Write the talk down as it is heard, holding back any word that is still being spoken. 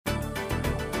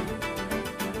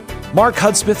Mark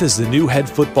Hudspeth is the new head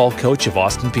football coach of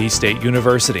Austin Peay State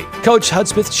University. Coach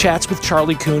Hudspeth chats with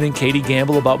Charlie Kuhn and Katie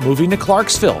Gamble about moving to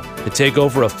Clarksville to take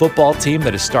over a football team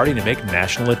that is starting to make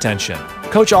national attention.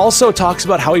 Coach also talks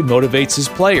about how he motivates his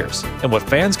players and what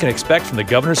fans can expect from the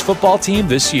Governor's football team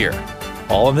this year.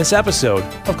 All in this episode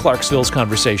of Clarksville's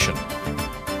Conversation.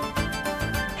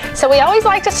 So we always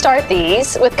like to start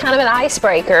these with kind of an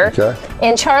icebreaker. Okay.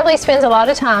 And Charlie spends a lot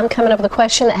of time coming up with a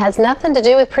question that has nothing to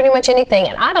do with pretty much anything,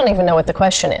 and I don't even know what the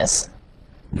question is.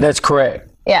 That's correct.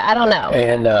 Yeah, I don't know.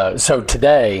 And so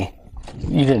today,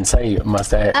 you didn't say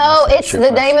mustache. Oh, it's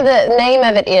the name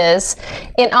of it is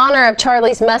in honor of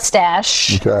Charlie's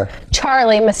mustache. Okay.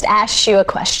 Charlie must ask you a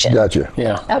question. Gotcha.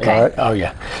 Yeah. Okay. Right. Oh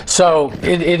yeah. So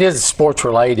it is sports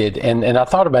related, and I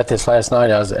thought about this last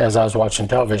night as I was watching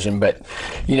television. But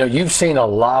you know, you've seen a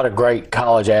lot of great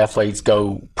college athletes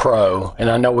go pro, and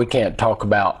I know we can't talk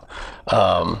about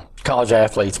college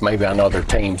athletes maybe on other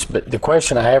teams, but the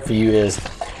question I have for you is,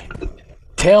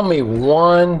 tell me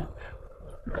one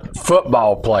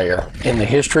football player in the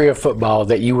history of football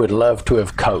that you would love to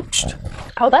have coached.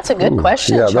 Oh, that's a good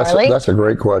question, Charlie. That's a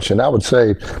great question. I would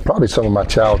say probably some of my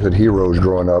childhood heroes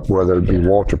growing up, whether it be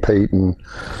Walter Payton,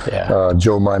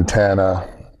 Joe Montana,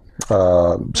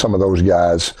 some of those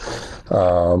guys,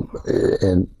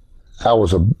 and I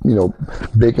was a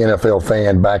big NFL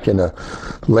fan back in the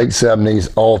late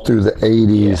 70s, all through the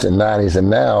 80s and 90s, and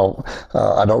now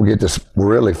I don't get to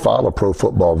really follow pro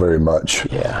football very much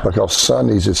because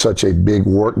Sundays is such a big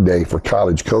work day for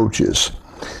college coaches.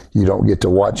 You don't get to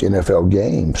watch NFL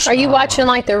games. Are you watching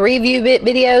like the review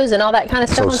videos and all that kind of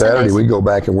stuff? So Saturday we go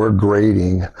back and we're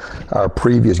grading our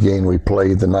previous game we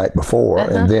played the night before,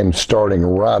 and then starting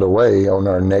right away on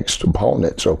our next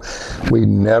opponent. So we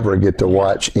never get to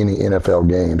watch any NFL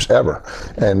games ever.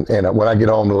 And when I get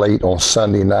home late on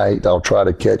Sunday night, I'll try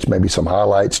to catch maybe some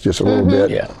highlights just a little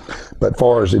bit. Yeah. But as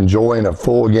far as enjoying a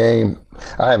full game,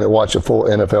 I haven't watched a full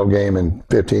NFL game in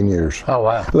 15 years. Oh,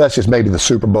 wow. That's just maybe the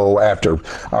Super Bowl after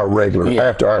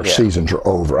our seasons are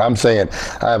over. I'm saying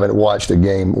I haven't watched a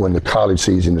game when the college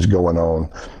season is going on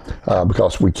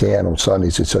because we can on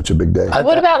Sundays. It's such a big day.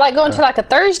 What about like going to like a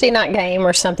Thursday night game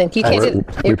or something? You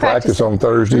can't we practice on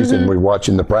Thursdays and we're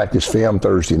watching the practice film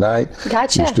Thursday night.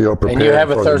 Gotcha. We're still preparing. And you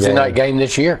have a Thursday night game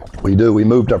this year? We do. We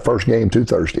moved our first game to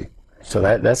Thursday. So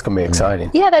that's going to be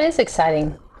exciting. Yeah, that is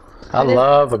exciting. I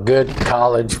love a good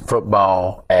college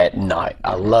football at night.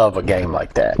 I love a game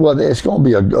like that. Well, it's going to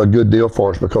be a good deal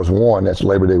for us because, one, that's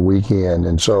Labor Day weekend,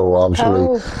 and so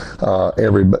obviously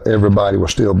everybody will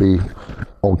still be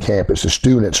on campus. The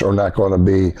students are not going to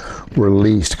be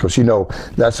released because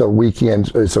that's a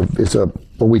weekend. It's a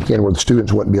weekend where the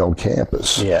students wouldn't be on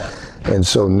campus. Yeah. And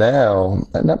so now,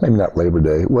 maybe not Labor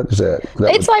Day. What is that?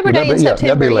 It's Labor Day in September.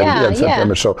 That'd be Labor Day in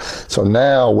September. So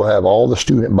now we'll have all the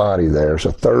student body there.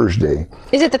 So Thursday.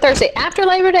 Is it the Thursday after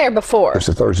Labor Day or before? It's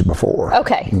the Thursday before.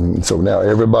 Okay. So now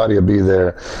everybody will be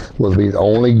there. Will be the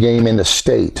only game in the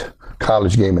state,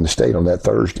 college game in the state on that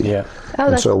Thursday. Yeah. Oh,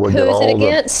 and so we'll who is it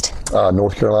against?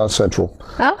 North Carolina Central.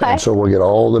 Okay. And so we'll get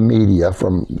all the media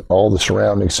from all the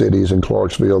surrounding cities in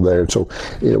Clarksville there. So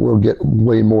it will get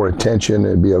way more attention.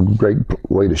 It'd be a great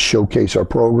way to showcase our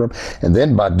program. And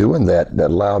then by doing that,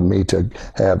 that allowed me to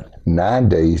have 9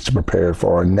 days to prepare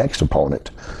for our next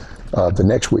opponent the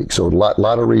next week. So a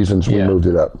lot of reasons we moved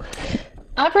it up.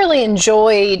 I've really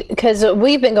enjoyed, because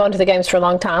we've been going to the games for a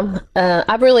long time,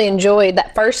 I've really enjoyed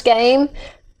that first game.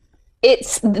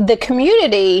 It's the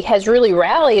community has really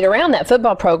rallied around that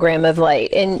football program of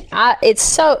late, and it's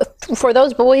so for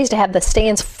those boys to have the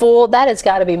stands full. That has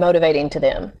got to be motivating to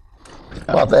them.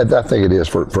 Well, I think it is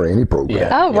for any program. Yeah.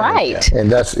 Oh, right.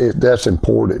 And that's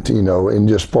important, and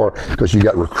just because you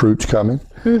got recruits coming,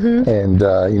 and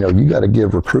you got to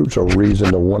give recruits a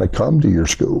reason to want to come to your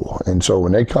school. And so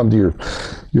when they come to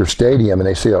your stadium and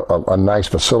they see a nice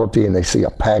facility and they see a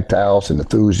packed house, an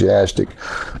enthusiastic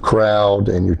crowd,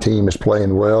 and your team is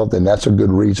playing well, then that's a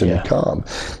good reason to come.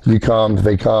 If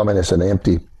they come and it's an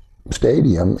empty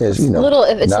stadium, is not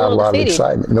a lot of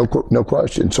excitement, no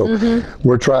question. So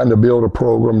we're trying to build a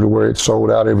program to where it's sold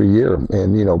out every year,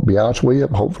 and be honest with you,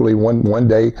 hopefully one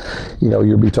day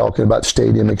you'll be talking about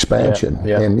stadium expansion.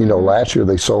 And last year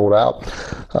they sold out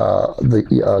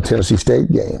the Tennessee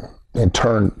State game and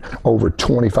turn over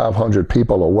 2,500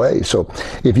 people away. So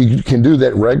if you can do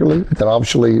that regularly, then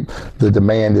obviously the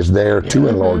demand is there to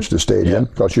enlarge the stadium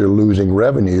because you're losing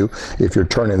revenue if you're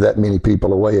turning that many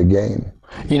people away a game.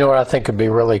 You know what I think would be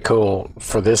really cool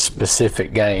for this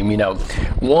specific game?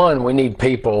 One, we need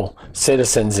people,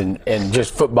 citizens and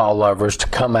just football lovers to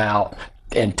come out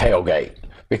and tailgate,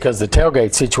 because the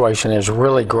tailgate situation has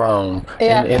really grown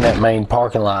in that main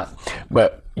parking lot.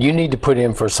 But you need to put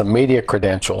in for some media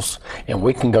credentials, and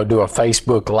we can go do a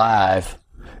Facebook Live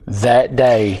that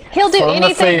day. He'll do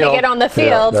anything to get on the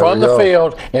field. From the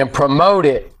field and promote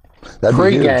it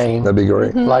pre-game. That'd be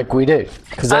great. Like we do.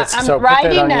 Because that's I'm so put that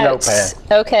on your notes.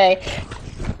 notepad. Okay.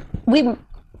 We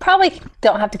probably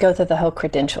don't have to go through the whole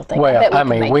credential thing. Well,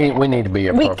 we need to be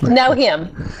appropriate. We know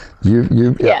him.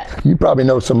 You probably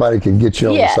know somebody can get you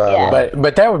on the sideline.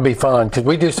 But that would be fun because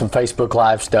we do some Facebook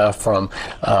Live stuff from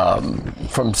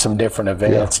some different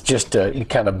events just to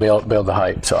kind of build the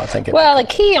hype. So I think the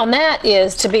key on that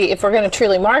is to be, if we're going to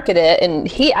truly market it, and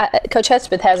Coach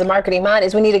Hudspeth has a marketing mind,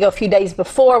 is we need to go a few days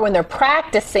before when they're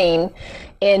practicing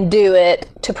and do it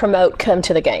to promote come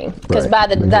to the game. Because by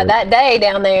that day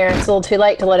down there, it's a little too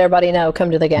late to let everybody know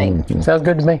come to the game. Sounds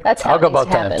good to me. That's how I'll go it needs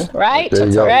both to happen, times. right? There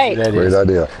you go. Right. Great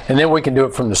idea. And then we can do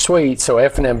it from the suite. So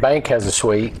F&M Bank has a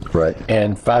suite. Right.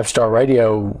 And Five Star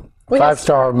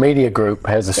Media Group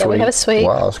has a suite. We have a suite.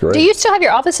 Wow, that's great. Do you still have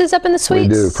your offices up in the suites?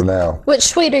 We do for now. Which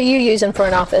suite are you using for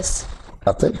an office?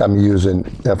 I think I'm using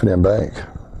F&M Bank.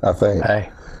 I think.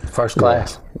 Hey, first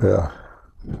class. Yeah.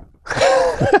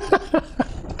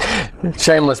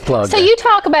 Shameless plug. So you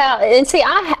talk about, and see,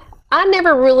 I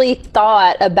never really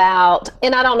thought about,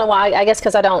 and I don't know why, I guess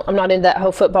because I'm not in that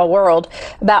whole football world,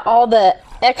 about all the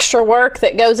extra work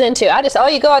that goes into.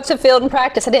 You go out to the field and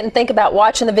practice. I didn't think about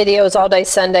watching the videos all day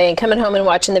Sunday and coming home and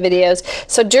watching the videos.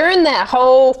 So during that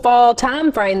whole fall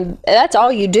time frame, that's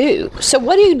all you do. So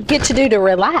what do you get to do to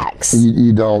relax?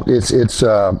 You don't. It's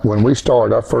when we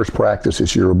start our first practice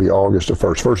this year will be August the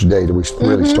first day that we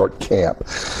really start camp.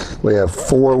 We have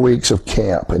 4 weeks of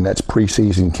camp, and that's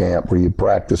preseason camp where you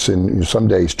practice in some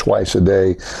days twice a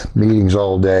day, meetings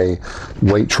all day,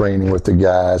 weight training with the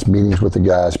guys, meetings with the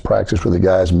guys, practice with the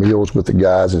guys, meals with the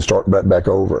guys, and start back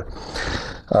over.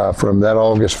 From that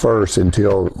August 1st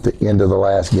until the end of the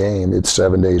last game, it's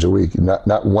 7 days a week,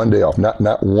 not one day off,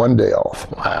 not one day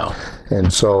off. Wow.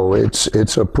 And so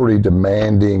it's a pretty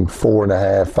demanding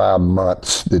 4.5-5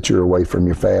 months that you're away from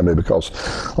your family, because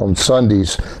on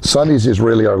Sundays is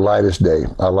really our lightest day.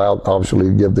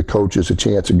 Obviously give the coaches a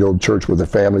chance to go to church with their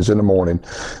families in the morning.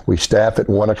 We staff at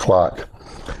 1 o'clock.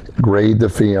 Grade the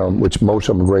film, which most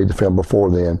of them grade the film before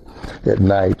then, at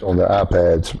night on their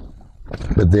iPads.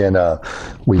 But then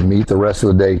we meet the rest of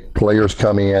the day. Players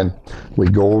come in. We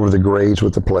go over the grades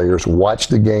with the players, watch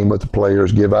the game with the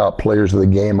players, give out Players of the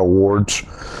Game awards.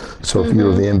 So if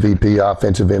you're the MVP,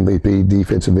 offensive MVP,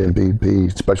 defensive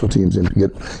MVP, special teams,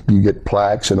 you get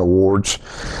plaques and awards.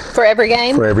 For every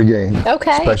game? For every game.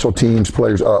 Okay. Special teams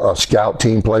players, scout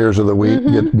team players of the week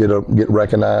get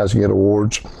recognized and get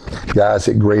awards. Guys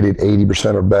that graded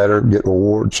 80% or better get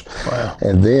awards. Wow.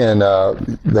 And then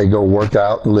they go work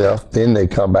out and lift. Then they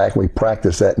come back and we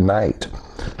practice at night.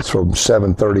 It's from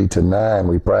 7:30 to 9.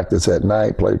 We practice at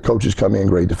night. Coaches come in,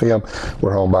 grade the film.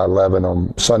 We're home by 11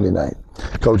 on Sunday night.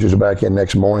 Coaches are back in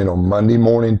next morning on Monday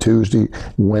morning, Tuesday,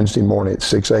 Wednesday morning at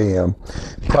 6 a.m.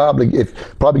 Probably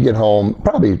get home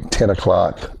probably 10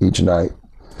 o'clock each night.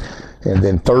 And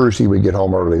then Thursday we get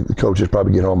home early. The coaches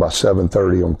probably get home by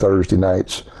 7:30 on Thursday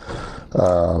nights.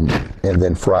 And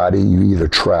then Friday you either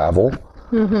travel.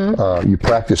 You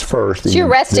practice first. So you're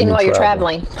resting while you're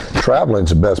traveling. Traveling's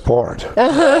the best part.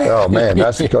 Oh man,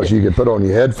 that's because you can put on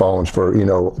your headphones for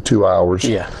 2 hours.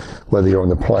 Yeah. Whether you're on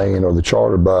the plane or the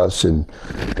charter bus, and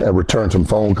return some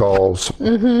phone calls,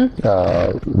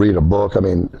 read a book. I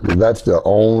mean, that's the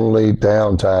only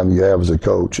downtime you have as a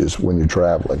coach is when you're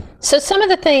traveling. So some of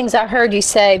the things I heard you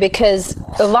say, because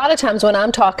a lot of times when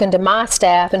I'm talking to my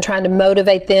staff and trying to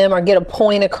motivate them or get a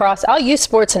point across, I'll use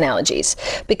sports analogies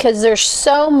because there's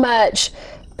so much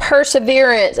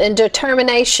perseverance and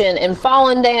determination and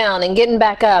falling down and getting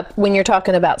back up when you're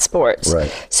talking about sports.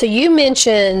 Right. So you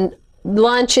mentioned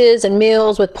lunches and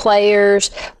meals with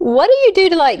players. What do you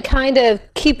do to kind of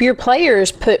keep your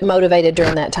players motivated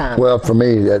during that time? Well, for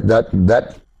me,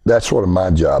 that's sort of my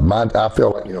job. I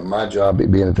feel like my job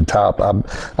being at the top.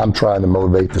 I'm trying to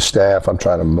motivate the staff. I'm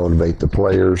trying to motivate the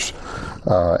players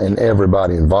and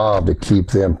everybody involved to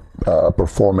keep them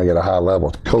performing at a high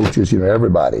level. Coaches,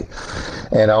 everybody.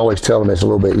 And I always tell them it's a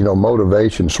little bit,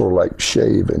 motivation sort of like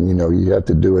shaving. You have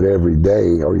to do it every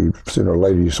day, or sooner or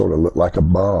later you sort of look like a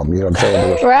bum. You know what I'm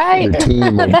saying? Right. Your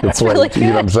team will deflate. Really you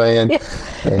know what I'm saying? Yeah.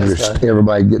 and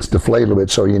everybody gets deflated a little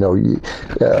bit. So and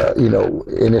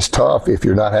it's tough if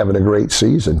you're not having a great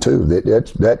season too.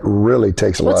 That really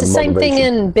takes a lot of motivation. It's the same thing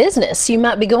in business. You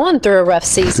might be going through a rough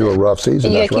season.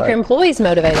 And you got to keep your employees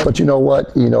motivated. But you know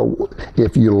what?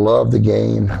 If you love the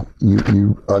game,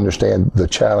 you understand the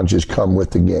challenges come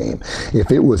with the game.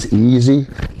 If it was easy,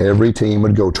 every team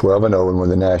would go 12-0 and win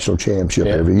the national championship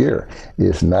every year.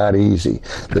 It's not easy.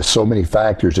 There's so many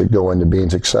factors that go into being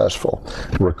successful.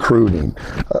 Recruiting,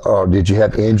 or did you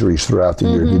have injuries throughout the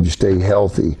year? Did you stay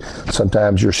healthy?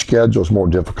 Sometimes your schedule's more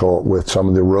difficult with some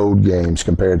of the road games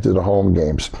compared to the home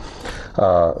games.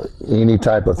 Any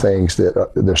type of things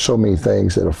there's so many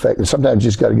things that affect, and sometimes you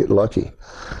just got to get lucky.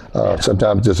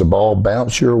 Sometimes does a ball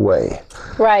bounce your way?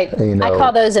 Right. I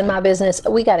call those in my business,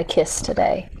 we got a kiss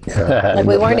today. Yeah. Like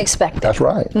we weren't expecting. That's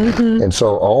right. And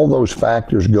so all those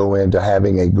factors go into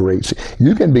having a great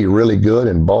You can be really good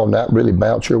and ball not really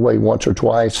bounce your way once or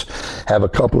twice, have a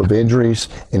couple of injuries,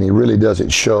 and it really doesn't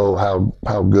show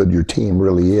how good your team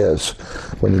really is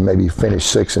when you maybe finish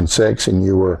 6-6 and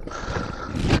you were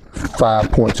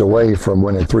 5 points away from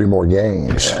winning 3 more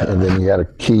games, and then you had a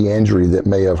key injury that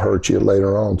may have hurt you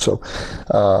later on. So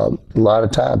a lot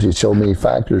of times there's so many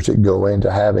factors that go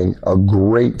into having a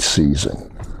great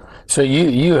season. So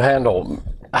you handle,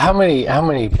 how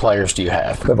many players do you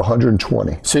have? We have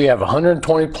 120. So you have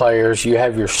 120 players, you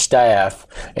have your staff,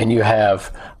 and you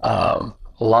have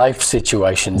life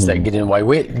situations that get in the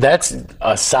way. That's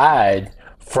aside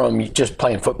from just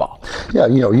playing football. Yeah,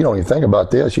 you don't even think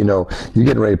about this. You're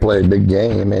getting ready to play a big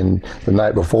game, and the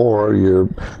night before, your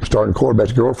starting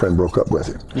quarterback's girlfriend broke up with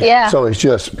you. Yeah. So it's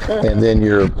just, and then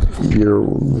your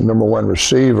number one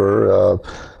receiver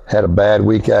had a bad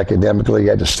week academically. He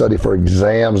had to study for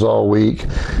exams all week.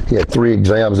 He had 3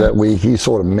 exams that week. He's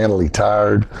sort of mentally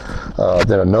tired.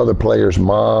 Then another player's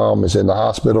mom is in the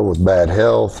hospital with bad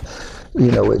health.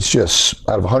 It's just,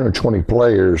 out of 120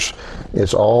 players,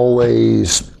 it's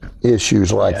always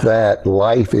issues like that,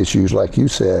 life issues like you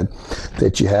said,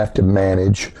 that you have to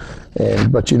manage.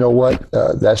 But you know what?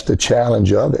 That's the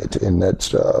challenge of it, and that's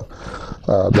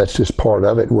just part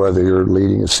of it, whether you're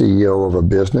leading a CEO of a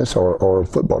business or a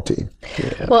football team.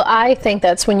 Yeah. Well, I think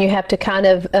that's when you have to kind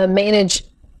of manage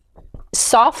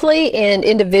softly and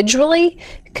individually,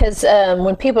 because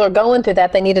when people are going through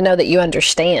that, they need to know that you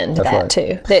understand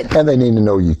too. And they need to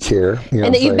know you care.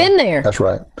 And that you've been there. That's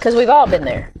right. Because we've all been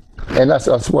there. And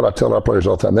that's what I tell our players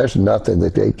all the time. There's nothing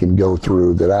that they can go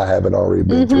through that I haven't already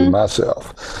been through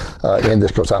myself. In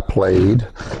this, because I played.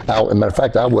 As a matter of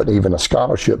fact, I wasn't even a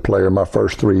scholarship player my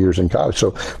first 3 years in college.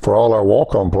 So for all our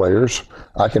walk-on players,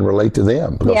 I can relate to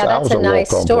them. Because yeah, that's a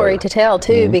nice story to tell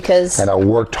too, because... And I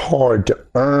worked hard to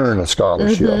earn a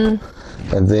scholarship.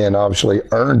 And then obviously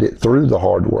earned it through the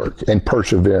hard work and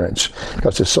perseverance.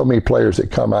 Because there's so many players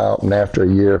that come out and after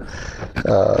a year,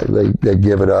 they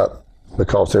give it up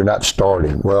because they're not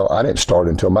starting. Well, I didn't start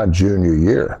until my junior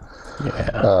year.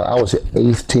 Yeah. I was an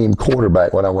 8th team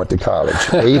quarterback when I went to college,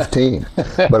 8th team.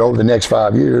 But over the next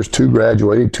 5 years, 2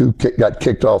 graduated, 2 got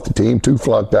kicked off the team, 2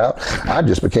 flunked out. I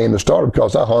just became the starter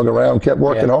because I hung around, kept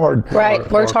working hard. Right,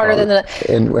 worked harder than that.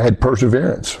 And had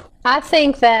perseverance. I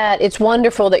think that it's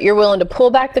wonderful that you're willing to pull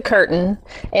back the curtain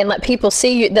and let people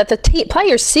see you, that the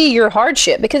players see your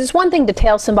hardship, because it's one thing to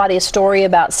tell somebody a story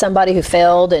about somebody who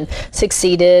failed and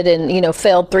succeeded and,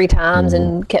 failed 3 times,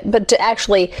 but to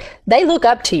actually, they look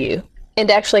up to you and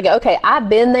to actually go, okay, I've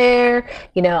been there,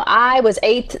 I was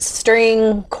 8th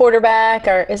string quarterback,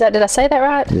 or did I say that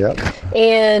right? Yeah.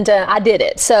 And I did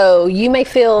it. So you may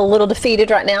feel a little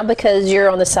defeated right now because you're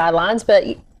on the sidelines, but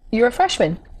you're a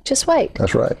freshman. Just wait.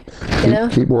 That's right.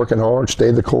 Keep working hard.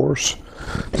 Stay the course.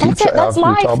 That's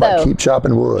life, though. About keep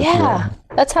chopping wood. Yeah,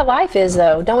 that's how life is,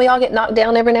 though. Don't we all get knocked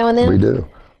down every now and then? We do.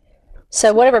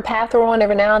 So whatever path we're on,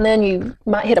 every now and then you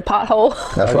might hit a pothole.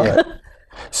 That's right.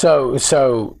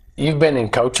 So you've been in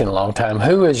coaching a long time.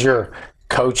 Who is your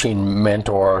coaching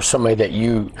mentor, or somebody that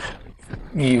you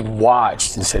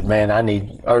watched and said, man,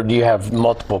 or do you have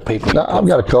multiple people? No, I've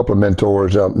got a couple of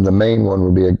mentors. The main one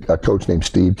would be a coach named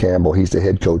Steve Campbell. He's the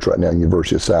head coach right now at the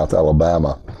University of South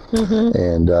Alabama.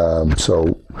 And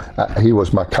so he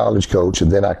was my college coach, and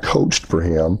then I coached for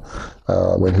him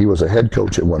when he was a head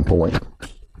coach at one point.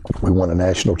 We won a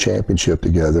national championship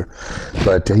together.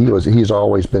 But he's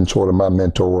always been sort of my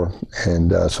mentor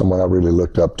and someone I really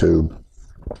looked up to.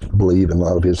 believe in a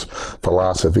lot of his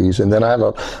philosophies. And then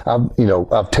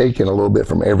I've taken a little bit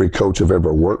from every coach I've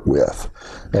ever worked with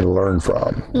and learned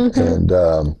from. And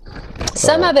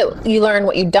some of it you learn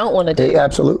what you don't want to do.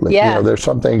 Absolutely. Yeah. You know, there's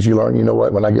some things you learn, you know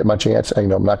what, when I get my chance, you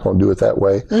know, I'm not going to do it that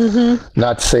way.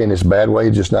 Not saying it's a bad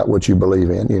way, just not what you believe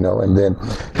in, you know. And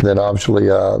then obviously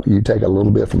you take a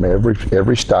little bit from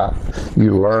every stop.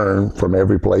 You learn from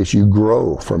every place. You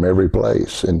grow from every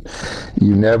place. And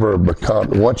you never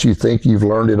become, once you think you've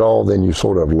learned it all, then you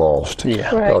sort of lost.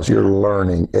 Yeah. Right. Because you're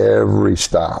learning every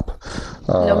stop.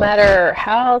 No matter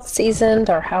how seasoned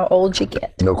or how old you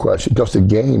get. No question, because the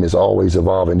game is always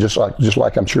evolving, just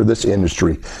like I'm sure this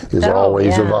industry is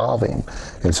always evolving,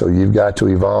 and so you've got to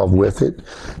evolve with it.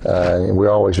 And we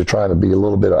always are trying to be a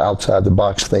little bit outside the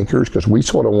box thinkers, because we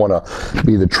sort of want to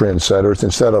be the trendsetters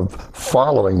instead of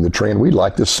following the trend. We'd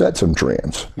like to set some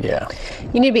trends. Yeah.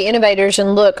 You need to be innovators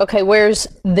and look, okay, where's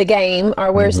the game,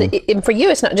 or where's and for you,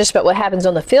 it's not just about what happens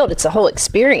on the field; it's the whole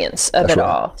experience of it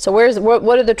all. So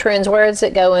what are the trends? Where is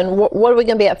it going? What are we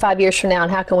going to be at 5 years from now,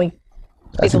 and how can we?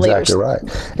 That's exactly right.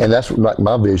 And that's like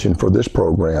my vision for this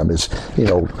program is, you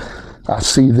know, I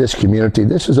see this community.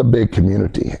 This is a big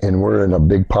community, and we're in a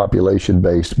big population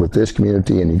base with this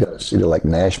community, and you got a city like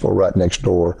Nashville right next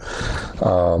door.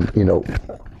 You know,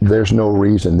 there's no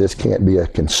reason this can't be a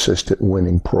consistent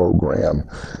winning program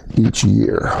each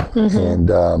year. And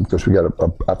because we got,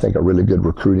 I think, a really good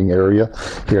recruiting area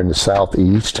here in the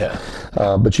Southeast. Yeah.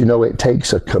 But, you know, it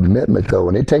takes a commitment, though,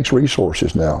 and it takes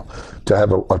resources now to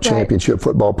have a championship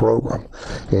football program.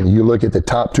 And you look at the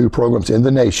top 2 programs in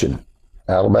the nation,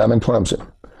 Alabama and Clemson,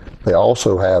 they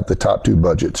also have the top 2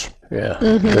 budgets. Yeah.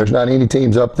 There's not any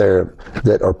teams up there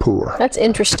that are poor. That's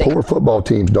interesting. Poor football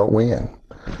teams don't win.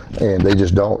 And they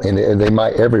just don't. And they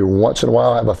might every once in a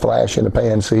while have a flash in the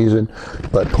pan season,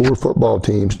 but poor football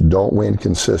teams don't win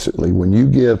consistently. When you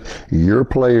give your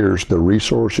players the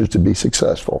resources to be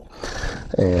successful,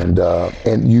 and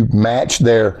you match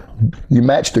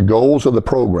the goals of the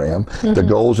program, the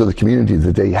goals of the community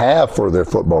that they have for their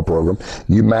football program,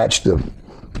 you match the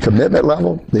commitment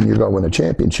level, then you're going to win a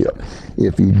championship.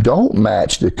 If you don't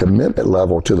match the commitment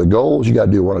level to the goals, you got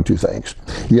to do one of 2 things.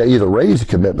 You got to either raise the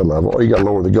commitment level or you got to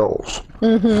lower the goals.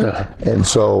 And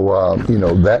so, you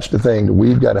know, that's the thing that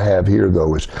we've got to have here,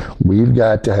 though, is we've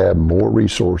got to have more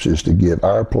resources to give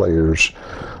our players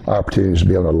opportunities to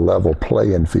be on a level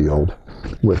playing field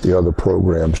with the other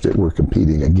programs that we're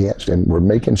competing against, and we're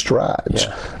making strides.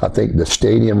 I think the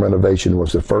stadium renovation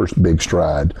was the first big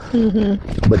stride.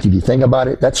 But if you think about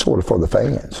it, that's sort of for the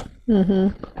fans.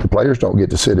 The players don't get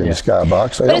to sit in the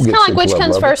skybox. But it's kind of like, which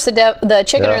comes first, the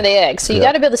chicken or the egg? So you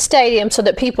got to build the stadium so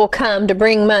that people come to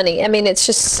bring money. I mean, it's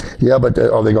just... Yeah, but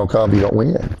are they going to come if you don't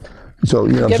win? So,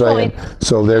 you know what I'm saying? Point.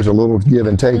 So there's a little give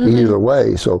and take either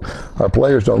way. So our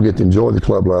players don't get to enjoy the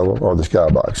club level or the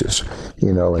skyboxes,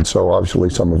 you know, and so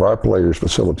obviously some of our players'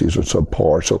 facilities are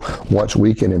subpar. So once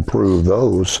we can improve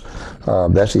those,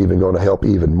 that's even going to help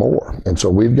even more. And so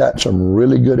we've got some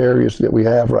really good areas that we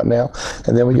have right now,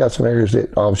 and then we got some areas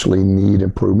that obviously need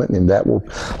improvement, and that will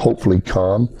hopefully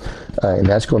come, and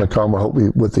that's going to come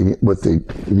hopefully with the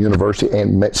university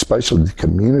and especially the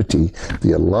community,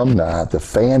 the alumni, the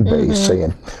fan base.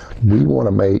 Saying, we want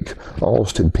to make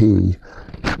Austin Peay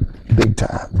big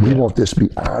time. We want this to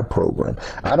be our program.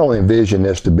 I don't envision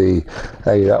this to be,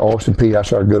 hey, Austin Peay,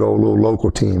 that's our good old little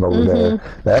local team over there.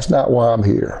 That's not why I'm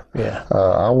here.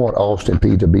 I want Austin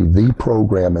Peay to be the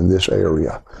program in this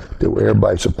area that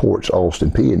everybody supports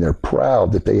Austin Peay, and they're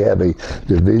proud that they have a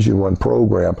Division I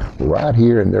program right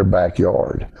here in their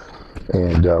backyard.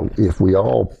 And if we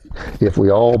all,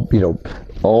 you know,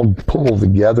 all pull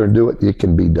together and do it, it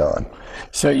can be done.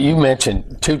 So you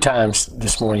mentioned 2 times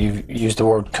this morning, you've used the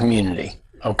word community.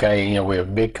 Okay, you know, we have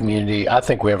a big community. I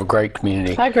think we have a great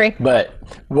community. I agree. But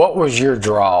what was your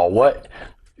draw?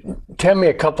 Tell me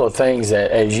a couple of things that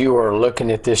as you were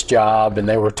looking at this job and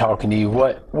they were talking to you,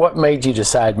 what made you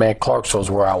decide, man,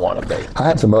 Clarksville's where I want to be? I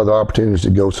had some other opportunities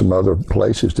to go some other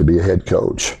places to be a head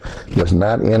coach. Was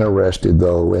not interested,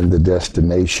 though, in the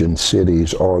destination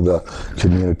cities or the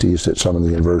communities that some of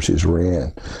the universities were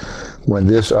in. When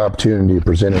this opportunity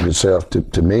presented itself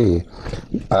to me,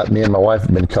 me and my wife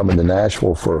have been coming to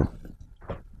Nashville for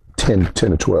 10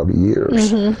 to 12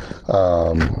 years.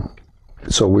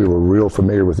 So we were real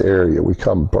familiar with the area. We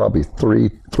come probably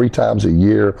three times a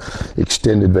year,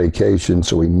 extended vacation.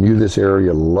 So we knew this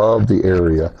area, loved the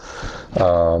area.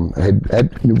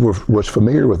 Was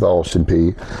familiar with Austin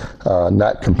Peay,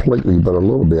 not completely, but a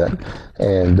little bit,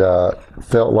 and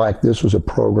felt like this was a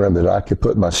program that I could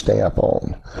put my stamp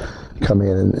on, come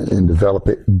in and develop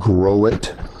it, grow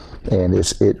it, And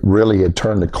it really had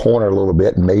turned the corner a little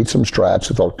bit and made some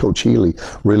strides. I thought Coach Healy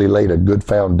really laid a good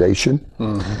foundation.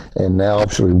 And now,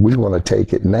 obviously, we want to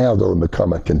take it now, though, and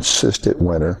become a consistent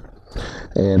winner.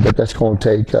 But that's going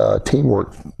to take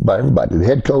teamwork by everybody. The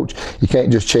head coach, you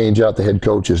can't just change out the head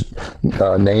coach's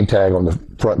name tag on the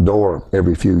front door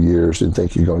every few years and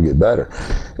think you're going to get better.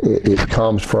 It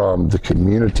comes from the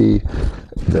community,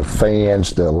 the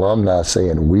fans, the alumni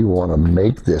saying, we want to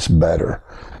make this better.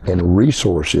 And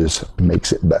resources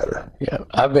makes it better. Yeah,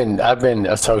 I've been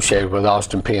associated with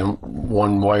Austin Peay in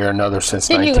one way or another since.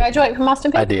 Did you graduate from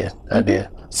Austin Peay? I did.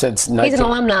 Since He's an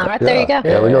alumni, right? There you go.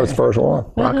 Yeah, we know it's the first one.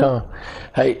 Rock on.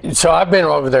 Hey, so I've been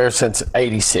over there since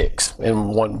 '86 in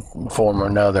one form or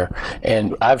another,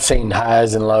 and I've seen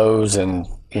highs and lows, and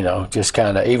just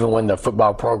kind of, even when the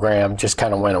football program just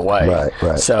kind of went away.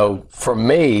 Right. So for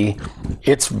me,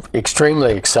 it's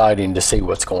extremely exciting to see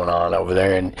what's going on over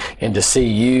there, and to see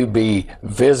you be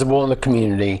visible in the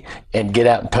community and get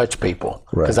out and touch people.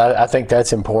 Because I think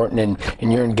that's important,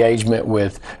 and your engagement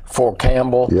with Fort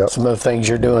Campbell, some of the things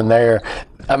you're doing there.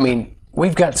 I mean,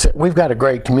 we've got a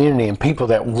great community and people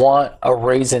that want a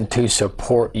reason to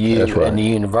support you and the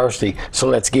university. So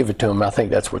let's give it to them. I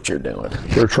think that's what you're doing.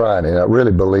 We're trying, and I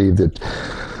really believe that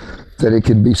it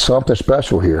could be something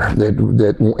special here.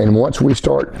 And once we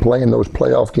start playing those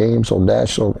playoff games on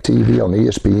national TV on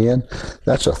ESPN,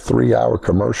 that's a 3-hour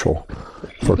commercial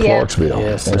for Clarksville.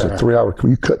 Yes, and it's a 3-hour.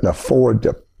 You couldn't afford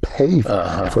to pay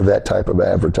for that type of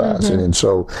advertising. And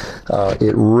so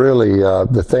it really,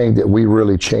 the thing that we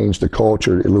really changed the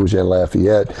culture at Louisiana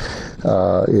Lafayette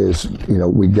is,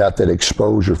 we got that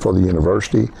exposure for the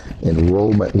university.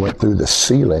 Enrollment went through the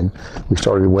ceiling. We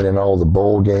started winning all the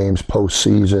bowl games,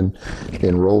 postseason.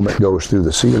 Enrollment goes through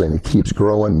the ceiling. It keeps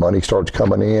growing. Money starts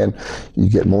coming in. You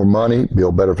get more money,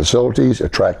 build better facilities,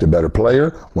 attract a better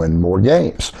player, win more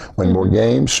games. Win more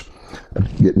games,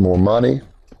 get more money,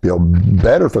 build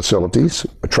better facilities,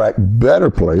 attract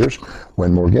better players,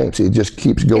 win more games. It just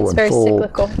keeps going it's very full.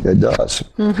 Cyclical. It does.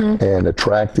 And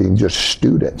attracting just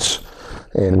students.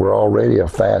 And we're already a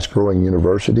fast-growing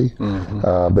university,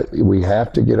 but we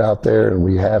have to get out there and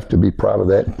we have to be proud of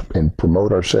that and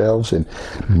promote ourselves and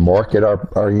market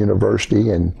our university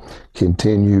and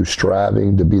continue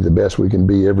striving to be the best we can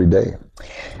be every day.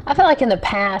 I feel like in the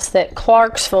past that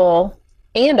Clarksville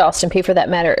and Austin Peay for that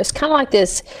matter, is kind of like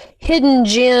this hidden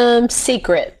gem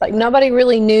secret. Like nobody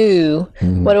really knew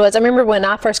what it was. I remember when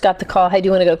I first got the call, hey, do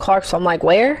you want to go to Clarksville? I'm like,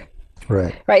 where?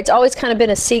 Right. It's always kind of been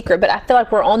a secret, but I feel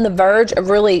like we're on the verge of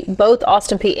really both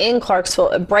Austin Peay and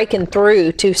Clarksville breaking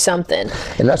through to something.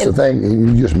 And that's the thing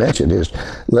you just mentioned is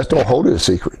let's don't hold it a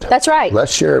secret. That's right.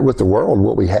 Let's share it with the world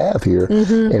what we have here,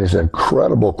 and it's an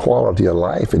incredible quality of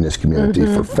life in this community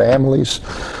for families,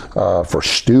 for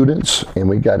students, and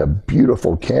we got a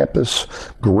beautiful campus,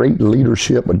 great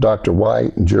leadership with Dr.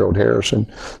 White and Gerald Harrison.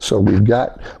 So we've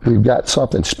got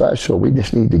something special. We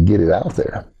just need to get it out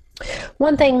there.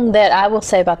 One thing that I will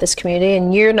say about this community,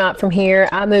 and you're not from here,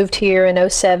 I moved here in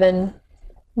 2007,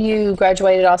 you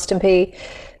graduated Austin Peay.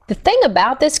 The thing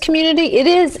about this community, it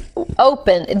is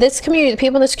open. This community, the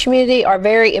people in this community are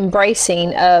very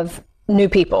embracing of new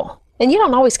people. And you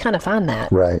don't always kind of find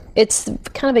that. Right. It's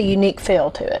kind of a unique feel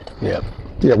to it. Yeah.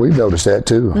 Yeah, we've noticed that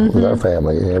too with our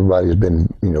family. Everybody has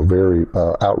been, very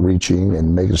outreaching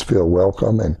and making us feel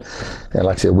welcome. And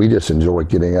like I said, we just enjoy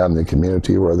getting out in the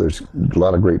community where there's a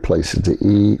lot of great places to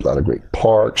eat, a lot of great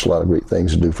parks, a lot of great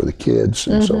things to do for the kids.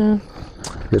 And so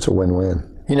it's a win-win.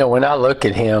 When I look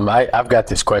at him, I've got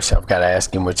this question I've got to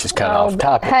ask him, which is kind of off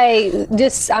topic. Hey,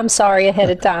 I'm sorry ahead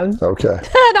of time. Okay.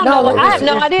 I don't know. I have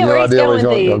no idea where he's going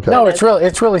with these. Okay. No,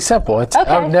 it's really simple.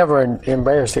 I've never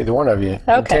embarrassed either one of you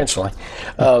intentionally.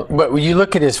 But when you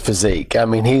look at his physique, I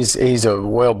mean, he's a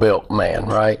well-built man,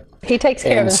 right? He takes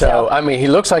care of himself. So, I mean, he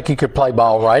looks like he could play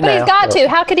ball right now. But he's got to.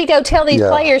 How could he go tell these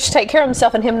players to take care of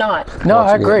himself and him not? No,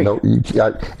 I agree.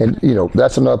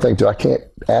 That's another thing, too. I can't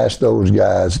ask those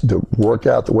guys to work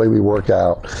out the way we work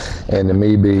out and to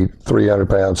me be 300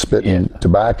 pounds spitting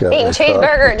tobacco. Eating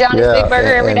cheeseburger, Johnny's Big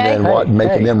Burger every day. And then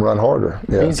making them run harder.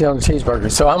 Yeah. Easy on the cheeseburger.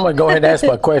 So I'm going to go ahead and ask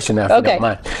my question now, if you don't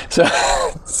mind.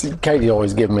 So Katie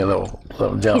always gives me a little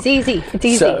jump. It's easy. It's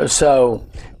easy. So,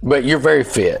 but you're very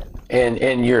fit.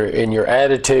 And your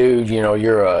attitude,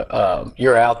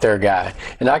 you're out there guy,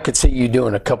 and I could see you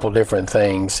doing a couple different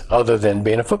things other than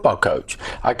being a football coach.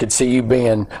 I could see you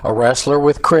being a wrestler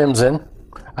with Crimson.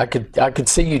 I could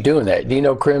see you doing that. Do you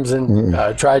know Crimson? Tried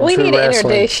and true wrestling. We need to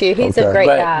introduce you. He's a great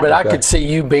guy. But I could see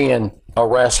you being a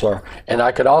wrestler, and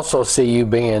I could also see you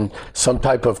being some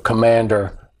type of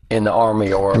commander in the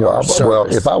Army or, You know, or service? well,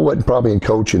 if I wasn't probably in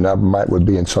coaching, I would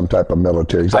be in some type of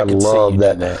military. 'Cause I could see love you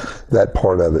that doing that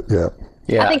part of it. Yeah.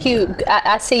 Yeah. I think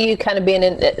I see you kind of being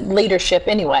in leadership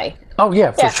anyway. Oh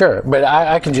yeah, for Yeah. sure. But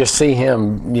I can just see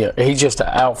him. You know, he's just an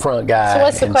out front guy. So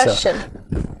what's the and question?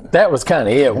 That was kind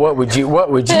of it. What would you do?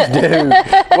 What would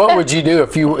you do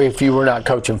if you were not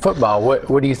coaching football?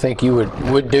 What do you think you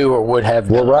would do or would have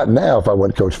done? Well, right now, if I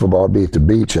wasn't coaching football, I'd be at the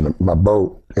beach in my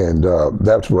boat, and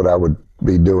that's what I would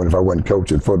be doing if I wasn't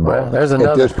coaching football. Well, there's at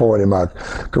another. this point in my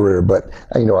career. But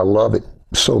you know, I love it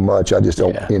so much. I just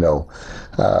don't. Yeah. You know,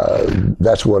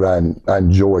 that's what I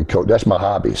enjoy. That's my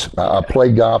hobbies. I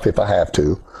play golf if I have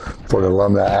to, for an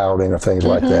alumni outing or things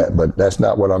like that. But that's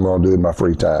not what I'm going to do in my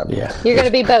free time. Yeah. You're going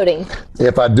to be boating.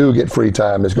 If I do get free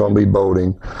time, it's going to be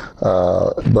boating.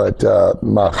 But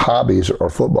my hobbies are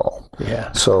football.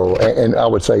 Yeah. So, and I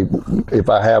would say if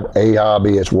I have a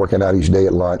hobby, it's working out each day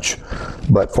at lunch.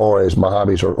 But far as my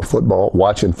hobbies are football,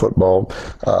 watching football,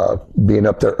 being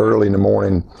up there early in the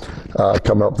morning, trying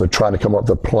to come up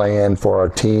with a plan for our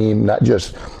team, not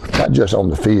just on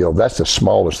the field. That's the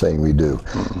smallest thing we do.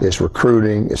 It's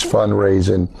recruiting, it's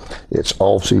fundraising, it's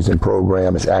off-season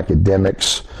program, it's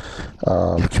academics,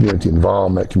 community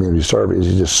involvement, community service.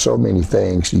 It's just so many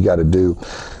things you got to do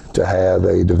to have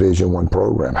a Division I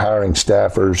program. Hiring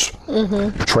staffers,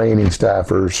 training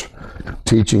staffers,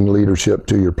 teaching leadership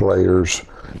to your players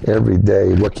every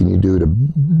day. What can you do to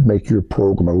make your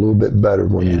program a little bit better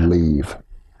when you leave?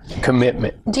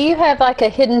 Commitment. Do you have like a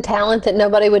hidden talent that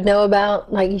nobody would know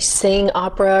about? Like you sing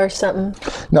opera or something?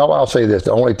 No, I'll say this.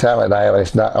 The only talent I have,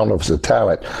 it's not, I don't know if it's a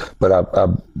talent, but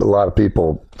a lot of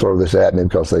people throw this at me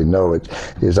because they know it,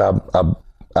 is I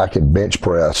can bench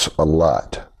press a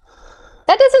lot.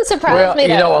 That doesn't surprise Well, me.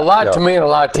 you know, a lot Yeah. to me and a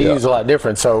lot to you Yeah. is a lot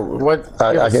different. So what?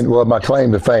 I can. Well, my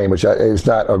claim to fame, which it's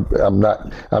not. I'm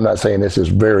not saying this is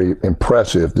very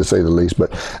impressive to say the least,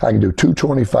 but I can do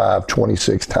 225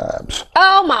 26 times.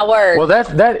 Oh my word! Well,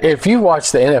 that if you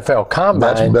watch the NFL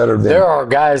Combine, That's better than- there are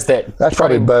guys that That's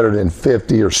probably better than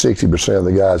 50 or 60% of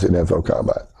the guys in the NFL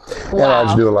Combine. And I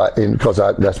just do a lot because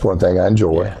that's one thing I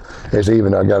enjoy. Yeah. Is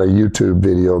even I got a YouTube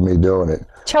video of me doing it.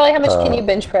 Charlie, how much can you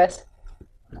bench press?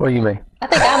 What do you mean? I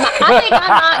think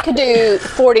I might could do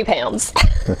 40 pounds.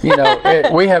 You know,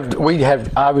 we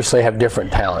obviously have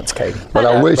different talents, Katie. But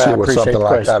I wish it was appreciate something the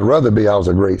like question. I'd rather be. I was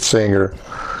a great singer.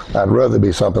 I'd rather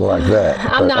be something like that.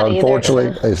 I'm but not either,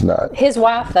 unfortunately, so. it's not. His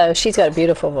wife, though, she's got a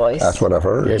beautiful voice. That's what I've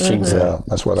heard. Yeah, she's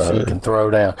that's what I she heard. can throw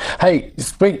down. Hey,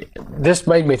 this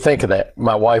made me think of that.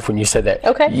 My wife, when you said that.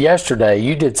 Okay. Yesterday,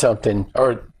 you did something,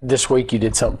 or this week, you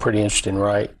did something pretty interesting,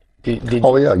 right? Did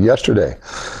Oh yeah, yesterday.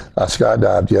 I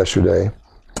skydived yesterday,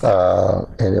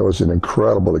 and it was an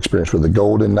incredible experience with the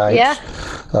Golden Knights.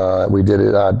 Yeah. We did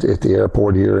it at the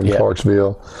airport here in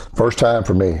Clarksville. First time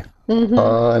for me.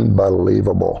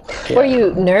 Unbelievable. Were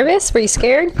you nervous? Were you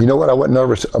scared? You know what? I wasn't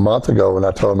nervous a month ago when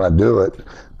I told him I'd do it,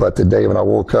 but the day when I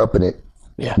woke up and it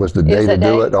was the day to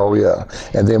do it. Oh yeah.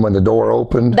 And then when the door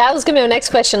opened, That was going to be my next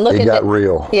question. it got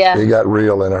real. Yeah. It got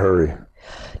real in a hurry.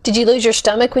 Did you lose your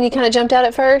stomach when you kind of jumped out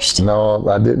at first? No,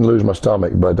 I didn't lose my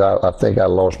stomach, but I think I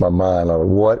lost my mind. Like,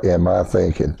 what am I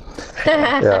thinking?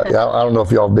 I don't know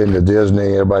if y'all been to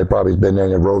Disney. Everybody probably has been there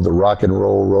and they rode the rock and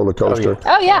roll roller coaster.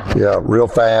 Oh, yeah. Yeah, real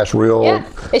fast, real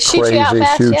It shoots crazy, you out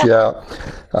fast, shoots you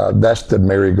out. That's the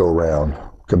merry-go-round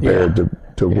compared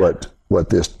to what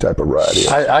this type of ride is.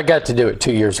 I got to do it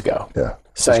 2 years ago. Yeah.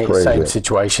 Same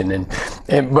situation,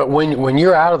 but when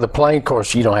you're out of the plane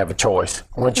course, you don't have a choice.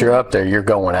 Once you're up there, you're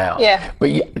going out. Yeah.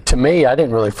 But to me, I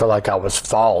didn't really feel like I was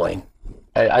falling.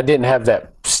 I didn't have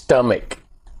that stomach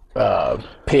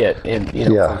pit. From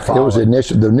It falling. was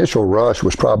the initial rush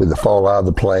was probably the fall out of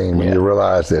the plane when you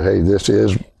realize that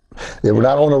we're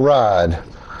not on a ride.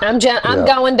 I'm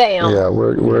going down. Yeah,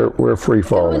 we're free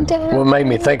falling. What made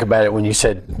me think about it when you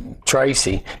said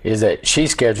Tracy is that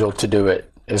she's scheduled to do it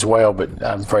as well, but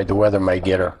I'm afraid the weather may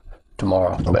get her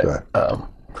tomorrow. Okay. But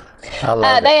I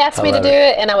love it. They asked me to love do it.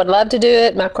 it, and I would love to do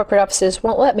it. My corporate offices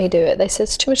won't let me do it. They said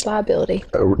it's too much liability.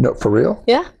 No, for real?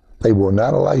 Yeah, They will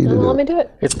not allow you to they won't do let me it. do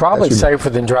it. It's probably safer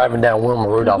than driving down Wilma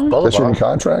Rudolph That's your Boulevard.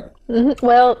 contract?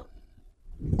 Well,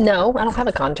 no, I don't have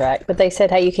a contract, but they said,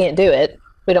 hey, you can't do it.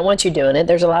 We don't want you doing it.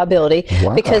 There's a liability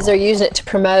because they're using it to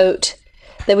promote.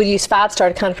 They would use 5-star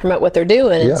to kind of promote what they're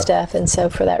doing and stuff. And so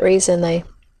for that reason, they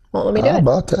won't let me do How it.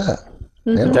 about that?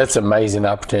 Yeah, That's an amazing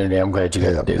opportunity. I'm glad you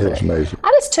got to do it was that. amazing.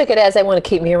 I just took it as they want to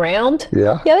keep me around.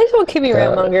 Yeah? Yeah, they just want to keep me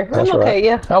around longer. I'm that's okay, right.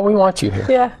 yeah. Oh, we want you here.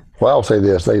 Yeah. Well, I'll say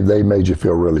this: they made you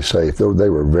feel really safe. They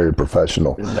were very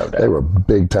professional. No doubt. They were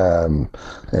big time,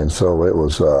 and so it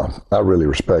was. I really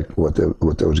respect what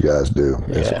those guys do.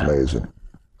 It's amazing.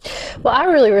 Well, I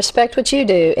really respect what you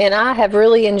do, and I have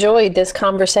really enjoyed this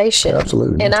conversation.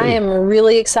 Absolutely. And I am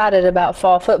really excited about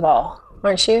fall football.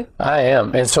 Aren't you? I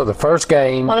am. And so the first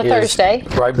game on a Thursday,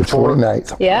 right The before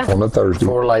 29th. Yeah. On a Thursday.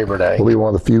 before Labor Day. We'll be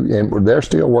one of the few, and they're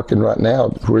still working right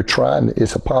now. We're trying,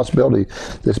 it's a possibility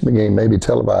this game may be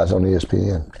televised on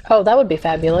ESPN. Oh, that would be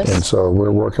fabulous. And so we're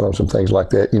working on some things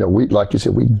like that. You know, like you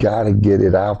said, we got to get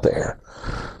it out there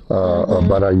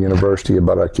about our university,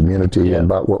 about our community, and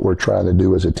about what we're trying to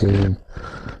do as a team.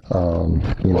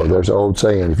 You know, there's an old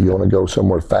saying, if you want to go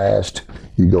somewhere fast,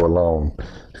 you go alone.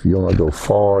 If you want to go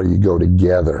far, you go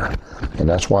together. And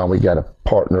that's why we got to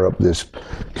partner up this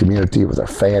community with our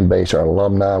fan base, our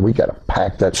alumni. We got to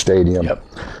pack that stadium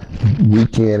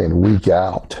week in and week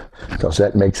out, because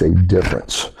that makes a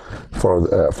difference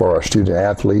for our student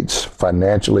athletes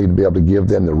financially, to be able to give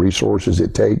them the resources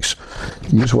it takes.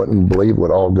 You just wouldn't believe what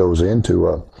all goes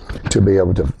into to be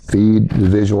able to feed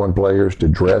Division I players, to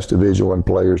dress Division I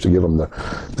players, to give them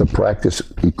the practice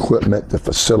equipment, the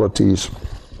facilities,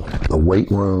 the weight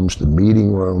rooms, the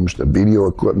meeting rooms, the video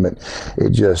equipment. It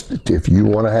just, if you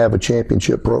want to have a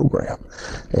championship program,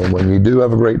 and when you do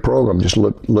have a great program, just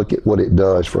look at what it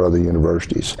does for other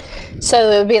universities. So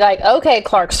it would be like, okay,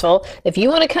 Clarksville, if you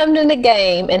want to come to the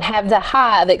game and have the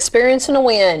high of experiencing a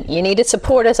win, you need to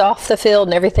support us off the field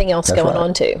and everything else going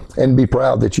on too. And be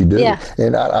proud that you do. Yeah.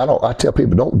 And I tell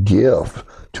people, don't give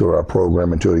to our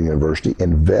program and to our university.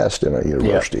 Invest in our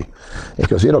university,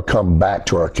 because it'll come back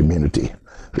to our community.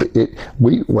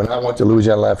 When I went to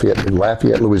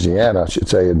Lafayette, Louisiana, I should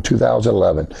say, in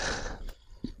 2011,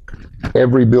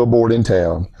 every billboard in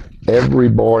town, every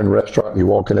bar and restaurant, you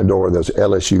walk in the door, there's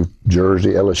LSU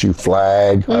jersey, LSU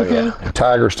flag,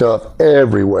 Tiger stuff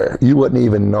everywhere. You wouldn't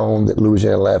even known that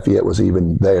Louisiana Lafayette was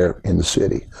even there in the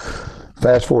city.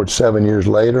 Fast forward 7 years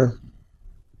later,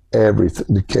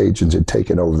 the Cajuns had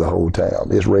taken over the whole town.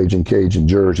 It's Raging Cajun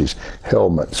jerseys,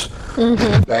 helmets,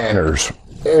 banners,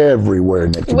 everywhere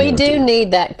in the community. We do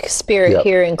need that spirit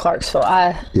here in Clarksville.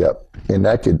 And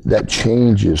that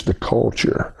changes the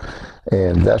culture.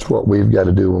 And that's what we've got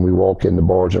to do when we walk into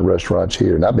bars and restaurants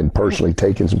here. And I've been personally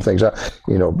taking some things out,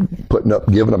 you know,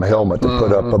 giving them a helmet to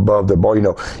put up above the bar. You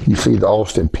know, you see the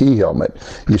Austin Peay helmet.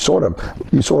 You sort of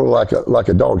like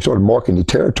a dog, sort of marking your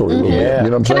territory a little bit. You know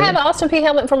what I'm saying? Can I have an Austin Peay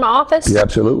helmet from my office? Yeah,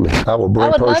 absolutely. I will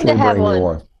personally bring you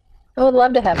one. I would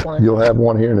love to have one. You'll have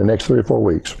one here in the next 3 or 4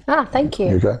 weeks. Ah, thank you.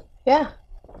 Okay? Yeah.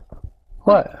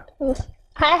 What?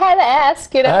 I had to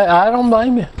ask, you know. I don't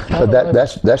blame you. But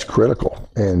that's critical,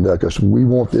 and because we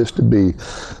want this to be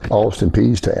Austin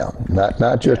Peay's town,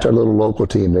 not just our little local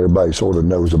team that everybody sort of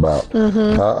knows about.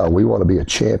 We want to be a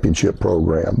championship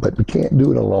program, but we can't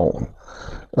do it alone.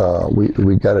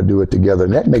 We got to do it together,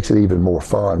 and that makes it even more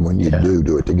fun when you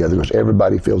do it together, because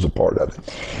everybody feels a part of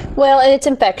it. Well, and it's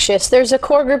infectious. There's a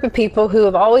core group of people who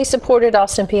have always supported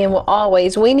Austin Peay and will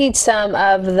always. We need some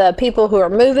of the people who are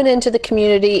moving into the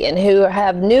community and who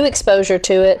have new exposure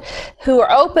to it, who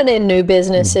are opening new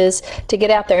businesses to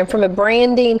get out there. And from a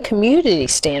branding community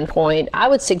standpoint, I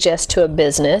would suggest to a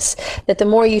business that the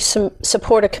more you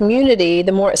support a community,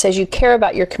 the more it says you care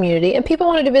about your community, and people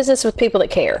want to do business with people that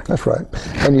care. That's right.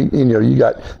 And you know, you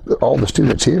got all the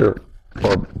students here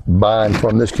are buying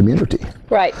from this community.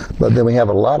 Right. But then we have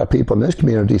a lot of people in this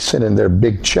community sending their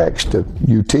big checks to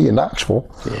UT in Knoxville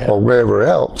or wherever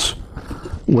else,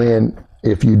 when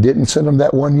if you didn't send them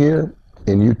that 1 year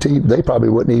in UT, they probably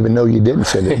wouldn't even know you didn't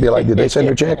send it. It'd be like, did they send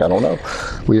their check? I don't know.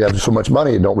 We have so much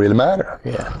money, it don't really matter.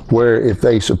 Where if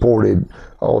they supported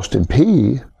Austin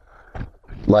Peay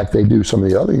like they do some of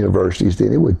the other universities,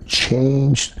 then it would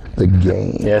change the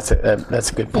game. Yeah,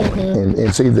 that's a good point.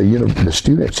 And see, the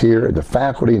students here, the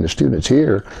faculty and the students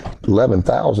here,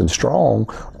 11,000 strong,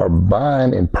 are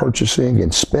buying and purchasing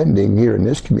and spending here in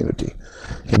this community.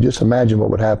 And just imagine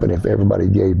what would happen if everybody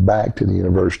gave back to the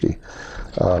university.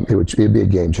 It'd be a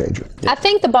game changer. I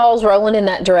think the ball's rolling in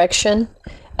that direction.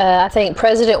 I think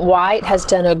President White has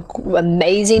done an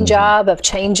amazing job of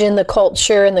changing the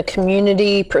culture and the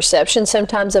community perception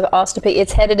sometimes of Austin Peay.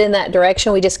 It's headed in that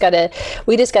direction. We just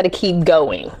gotta keep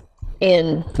going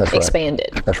and expand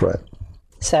it. That's right.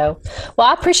 So, well,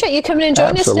 I appreciate you coming and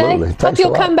joining us today. Thanks Hope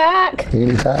you'll come back.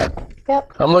 Anytime.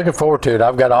 Yep. I'm looking forward to it.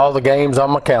 I've got all the games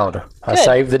on my calendar. I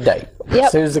saved the date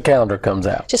as soon as the calendar comes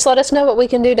out. Just let us know what we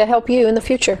can do to help you in the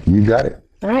future. You got it.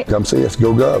 All right. Come see us.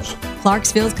 Go Govs.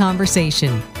 Clarksville's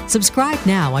Conversation. Subscribe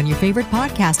now on your favorite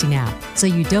podcasting app so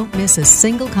you don't miss a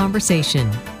single conversation.